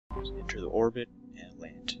So enter the orbit and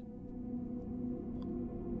land.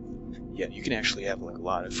 Yeah, you can actually have like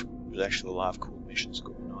there's actually a lot of cool missions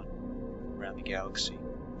going on around the galaxy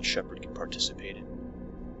that Shepard can participate in.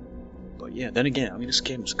 But yeah, then again, I mean, this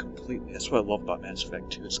game is completely, that's what I love about Mass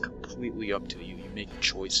Effect 2, it's completely up to you. You make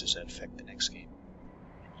choices that affect the next game.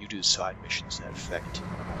 You do side missions that affect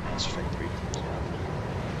how Mass Effect 3 plays out.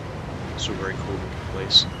 It's a very cool looking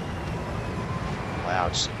place.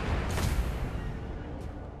 Cloud City.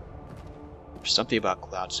 There's something about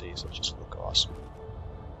Cloud Cities that just look awesome.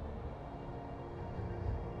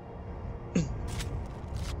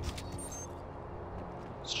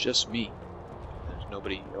 It's just me. There's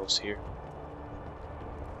nobody else here.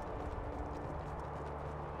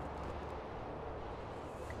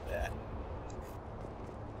 Look at that.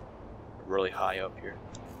 We're really high up here.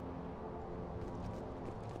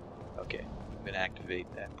 Okay, I'm gonna activate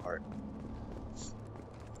that part.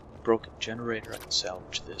 Broken generator, I can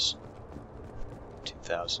salvage this.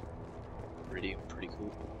 2000. Iridium, pretty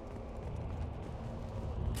cool.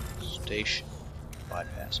 Station.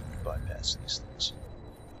 Bypass these things.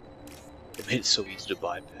 They made it so easy to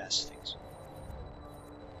bypass things.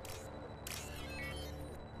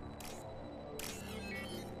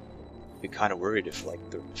 I'd be kind of worried if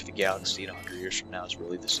the galaxy in 100 years from now is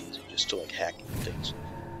really this easy, just to like hack into things,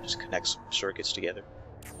 just connect some circuits together.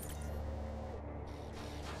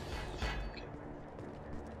 Okay.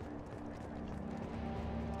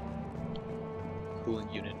 Cooling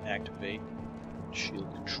unit activate. Shield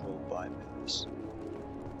control bypass.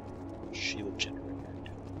 Shield generator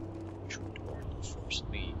activate. Force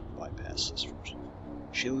lead bypass this first.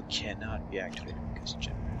 Shield cannot be activated because the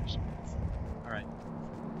generator is alright.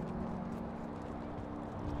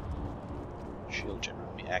 Shield generator,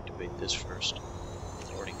 let me activate this first.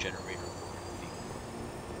 Warning generator.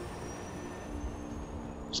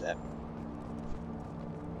 What's that?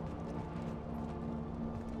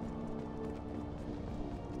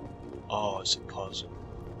 Oh, it's a puzzle.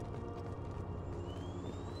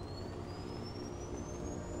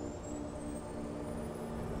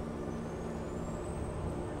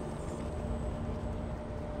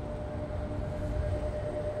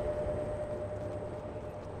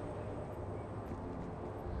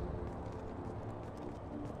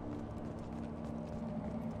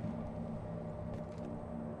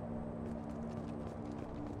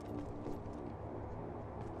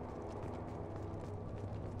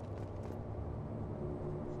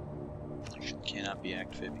 Cannot be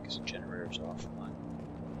activated because the generator is offline.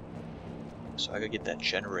 So I gotta get that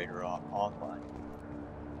generator online.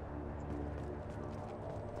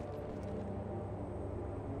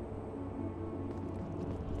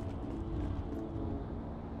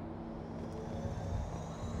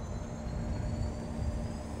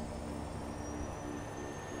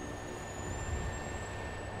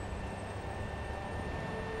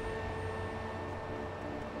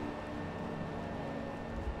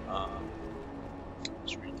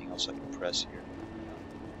 Is there anything else I can press here?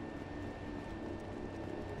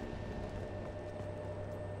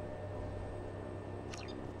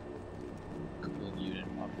 Cooling unit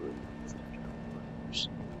operating with internal partners.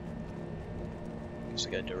 Guess I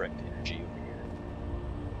got direct energy over here.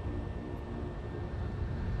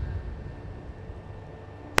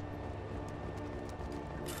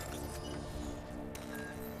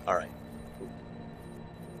 Alright.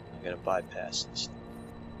 I gotta bypass this thing.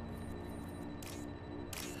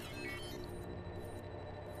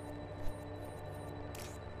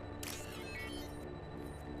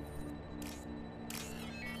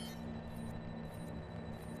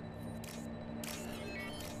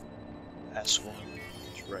 Last one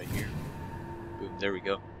is right here. Boom, there we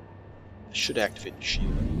go. I should activate the shield.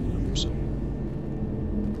 So.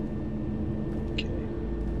 Okay.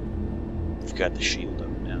 We've got the shield up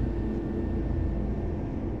now.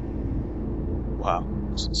 Wow,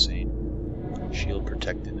 that's insane. Shield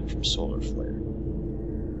protecting them from solar flare.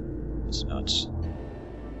 That's nuts.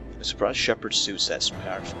 I'm surprised Shepard's suit's that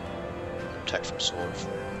powerful. Protect from solar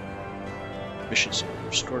flare. Mission summary.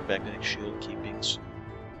 Restored magnetic shield keepings.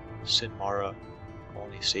 Sinmara,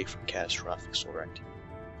 only safe from catastrophic solar activity.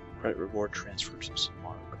 Credit reward transferred to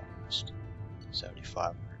Sinmara colonist.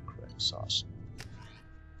 7,500 credits, awesome.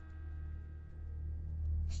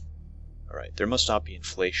 Alright, there must not be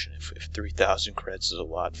inflation if 3,000 credits is a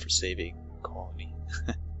lot for saving a colony.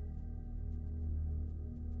 Alright,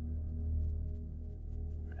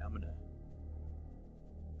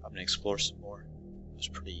 I'm gonna explore some more. It was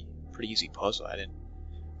pretty easy puzzle. I didn't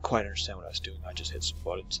quite understand what I was doing. I just hit some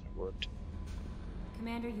buttons and it worked.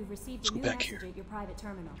 Commander, you've received Let's a go new back message here. at your private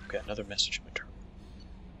terminal. Okay, another message in my terminal.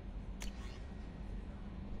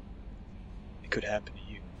 It could happen to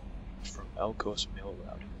you. Alcos mill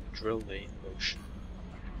route. Drill lane motion.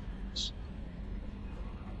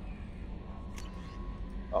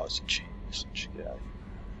 Oh, it's a chain. So I should get out of here.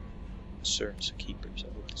 Concerns the keepers.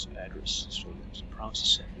 I hope this address is what was promised to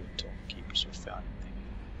send you until the keepers are found. I think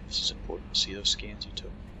this is important to see those scans you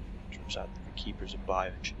took. It turns out that the keepers are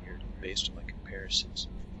bioengineered based on my comparisons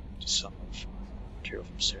to some of material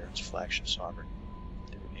from Saren's flagship sovereign.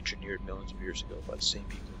 They were engineered millions of years ago by the same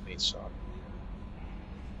people who made sovereign.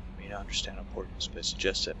 I may not understand how important this, but it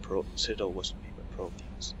suggests that Citadel wasn't made by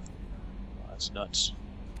proteins. Wow, that's nuts.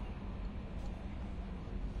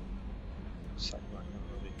 It's like running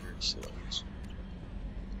over here to Citadel.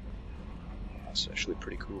 That's actually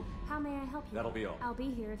pretty cool. How may I help you? That'll be all. I'll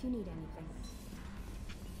be here if you need anything.